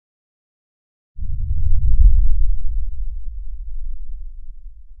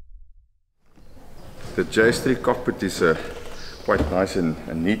The JS3 cockpit is quite nice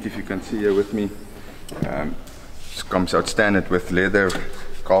and neat, if you can see here with me. It comes out standard with leather,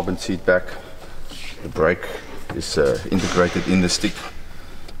 carbon seat back. The brake is integrated in the stick.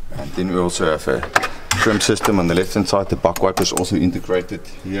 And then we also have a trim system on the left hand side. The buck wiper is also integrated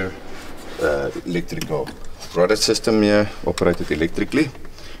here. Electrical rudder system here, operated electrically.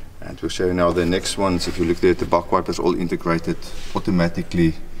 And we'll show you now the next ones. If you look there, the buck wiper is all integrated,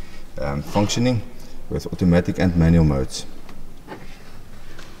 automatically functioning with automatic and manual modes.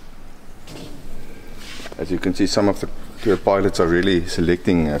 As you can see, some of the pilots are really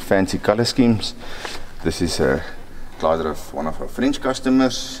selecting fancy color schemes. This is a glider of one of our French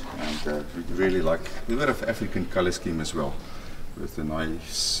customers, and we really like a bit of African color scheme as well, with a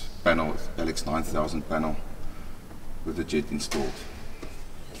nice panel, Alex 9000 panel with the jet installed.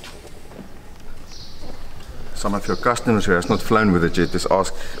 Some of your customers who has not flown with a jet just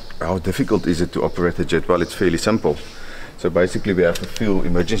ask, how difficult is it to operate a jet? Well, it's fairly simple. So basically we have a fuel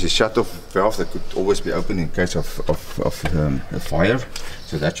emergency shut-off valve that could always be open in case of a fire.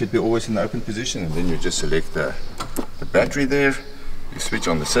 So that should be always in the open position, and then you just select the battery there, you switch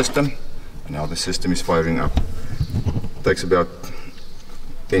on the system, and now the system is firing up. It takes about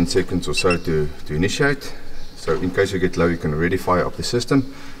 10 seconds or so to initiate. So in case you get low, you can already fire up the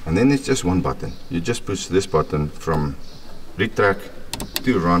system. And then it's just one button. You just push this button from retract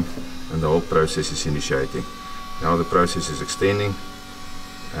to run, and the whole process is initiating. Now the process is extending,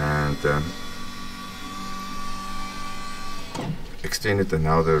 and extended, and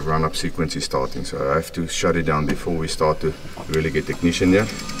now the run-up sequence is starting. So I have to shut it down before we start to really get ignition there.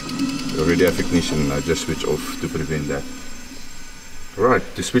 We already have ignition, and I just switch off to prevent that. Right,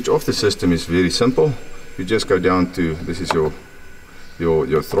 to switch off the system is very simple. You just go down to, this is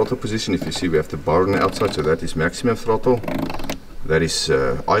your throttle position. If you see, we have the bar on the outside, so that is maximum throttle. That is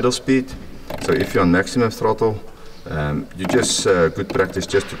idle speed. So if you're on maximum throttle, you just, good practice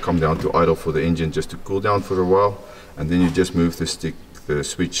just to come down to idle for the engine, just to cool down for a while, and then you just move the stick, the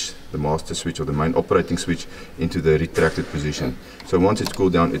switch, the master switch or the main operating switch, into the retracted position. So once it's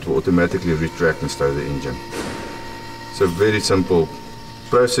cooled down, it will automatically retract and start the engine. So very simple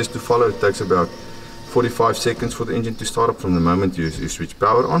process to follow. It takes about 45 seconds for the engine to start up from the moment you switch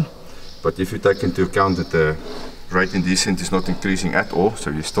power on. But if you take into account that the rate in descent is not increasing at all, so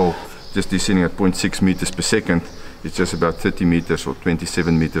you're still just descending at 0.6 meters per second, it's just about 30 meters or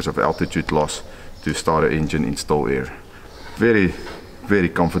 27 meters of altitude loss to start an engine in still air. Very, very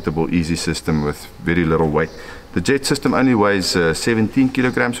comfortable, easy system with very little weight. The jet system only weighs 17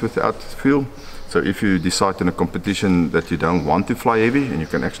 kilograms without fuel. So if you decide in a competition that you don't want to fly heavy and you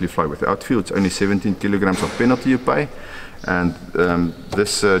can actually fly without fuel, it's only 17 kilograms of penalty you pay. And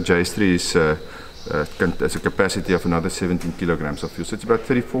this JS3 has a capacity of another 17 kilograms of fuel. So it's about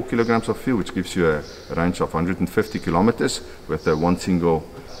 34 kilograms of fuel, which gives you a range of 150 kilometers with one single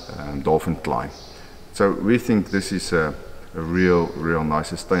dolphin climb. So we think this is a real nice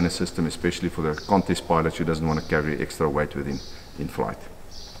sustainer system, especially for the contest pilot who doesn't want to carry extra weight with him in flight.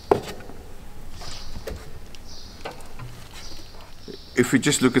 If we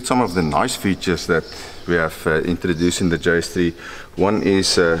just look at some of the nice features that we have introduced in the JS3, one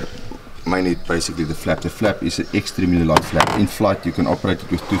is mainly basically the flap. The flap is an extremely light flap. In flight you can operate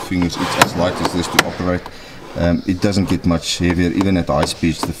it with 2 fingers. It's as light as this to operate. It doesn't get much heavier even at high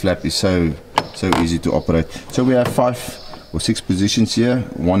speeds. The flap is so easy to operate. So we have 5 or 6 positions here.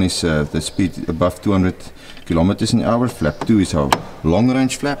 One is the speed above 200 kilometers an hour. Flap 2 is our long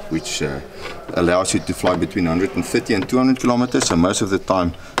range flap, which allows you to fly between 130 and 200 kilometers. So most of the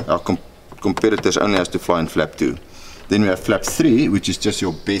time our competitors only has to fly in flap 2. Then we have flap 3, which is just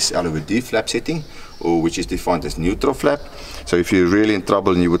your best LOD flap setting, or which is defined as neutral flap. So if you're really in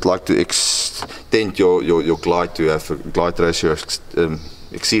trouble and you would like to extend your glide to have a glide ratio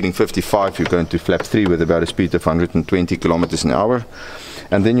exceeding 55, you're going to flap 3 with about a speed of 120 kilometers an hour.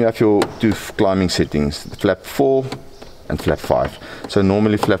 And then you have your 2 climbing settings, flap 4 and flap 5. So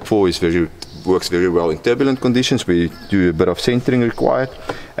normally flap 4 works very well in turbulent conditions. We do a bit of centering required,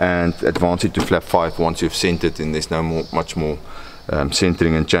 and advance it to flap 5 once you've centered, and there's much more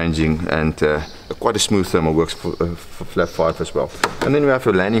centering and changing, and quite a smooth thermal works for flap 5 as well. And then we have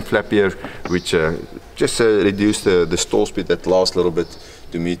a landing flap here, which just reduce the stall speed that lasts a little bit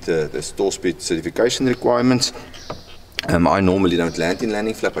to meet the stall speed certification requirements. I normally don't land in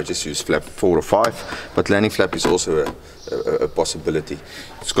landing flap, I just use flap 4 or 5, but landing flap is also a possibility.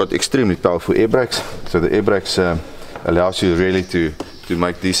 It's got extremely powerful air brakes, so the air brakes allows you really to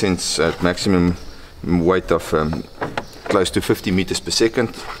make descents at maximum weight of close to 50 meters per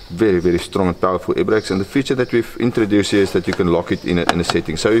second. Very, very strong and powerful air brakes. And the feature that we've introduced here is that you can lock it in a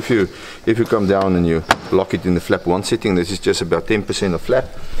setting. So if you come down and you lock it in the flap 1 setting, this is just about 10% of flap.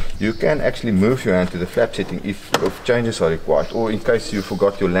 You can actually move your hand to the flap setting if changes are required, or in case you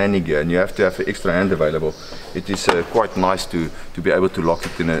forgot your landing gear and you have to have an extra hand available. It is quite nice to be able to lock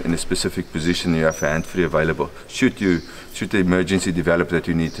it in a specific position. You have a hand free available. Should the emergency develop that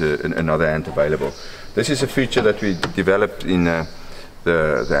you need another hand available. This is a feature that we developed in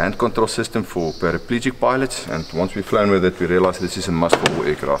the hand control system for paraplegic pilots, and once we've flown with it, we realized this is a must for all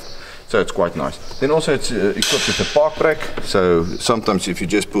aircraft. So it's quite nice. Then also it's equipped with a park brake. So sometimes if you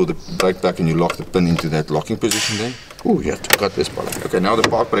just pull the brake back and you lock the pin into that locking position there. Oh yeah, got this part. Okay, now the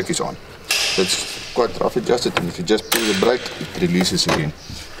park brake is on. That's quite rough adjusted, and if you just pull the brake, it releases again.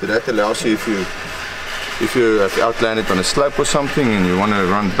 So that allows you, if you have outlanded on a slope or something and you want to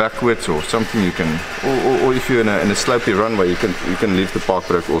run backwards or something, you can, or if you're in a slopey runway, you can leave the park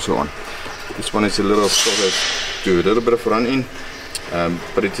brake also on. This one is a little sort of do a little bit of run in,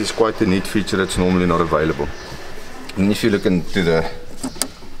 but it is quite a neat feature that's normally not available. And if you look into the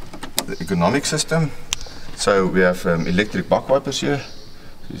economic system, so we have electric buck wipers here.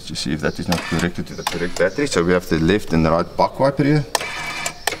 Just to see if that is not connected to the correct battery. So we have the left and the right buck wiper here.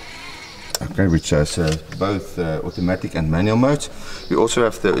 Okay, which has both automatic and manual modes. We also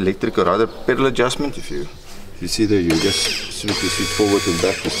have the electrical rudder pedal adjustment. If you see there, you just switch the seat forward and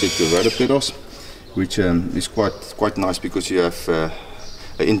back to set your rudder pedals, which is quite nice because you have an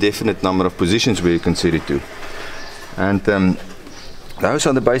indefinite number of positions where you can set it to. And those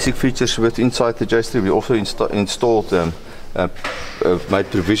are the basic features with inside the JS3. We also installed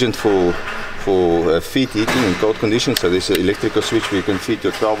made provision for feed heating in cold conditions. So there's an electrical switch where you can feed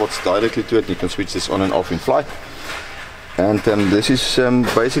your 12 volts directly to it. You can switch this on and off in flight. And this is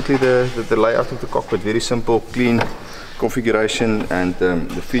basically the layout of the cockpit. Very simple, clean configuration. And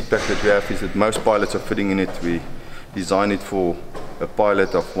the feedback that we have is that most pilots are fitting in it. We designed it for a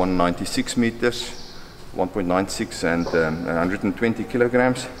pilot of 196 meters, 1.96 and 120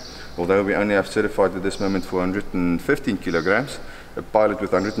 kilograms. Although we only have certified at this moment for 115 kilograms, a pilot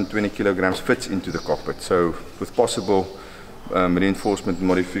with 120 kilograms fits into the cockpit. So with possible reinforcement and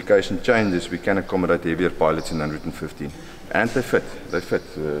modification changes, we can accommodate heavier pilots in 115. And they fit.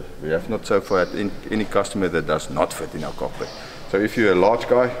 We have not so far had any customer that does not fit in our cockpit. So if you're a large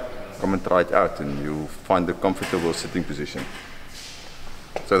guy, come and try it out and you'll find a comfortable sitting position.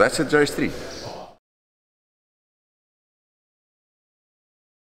 So that's a JS3.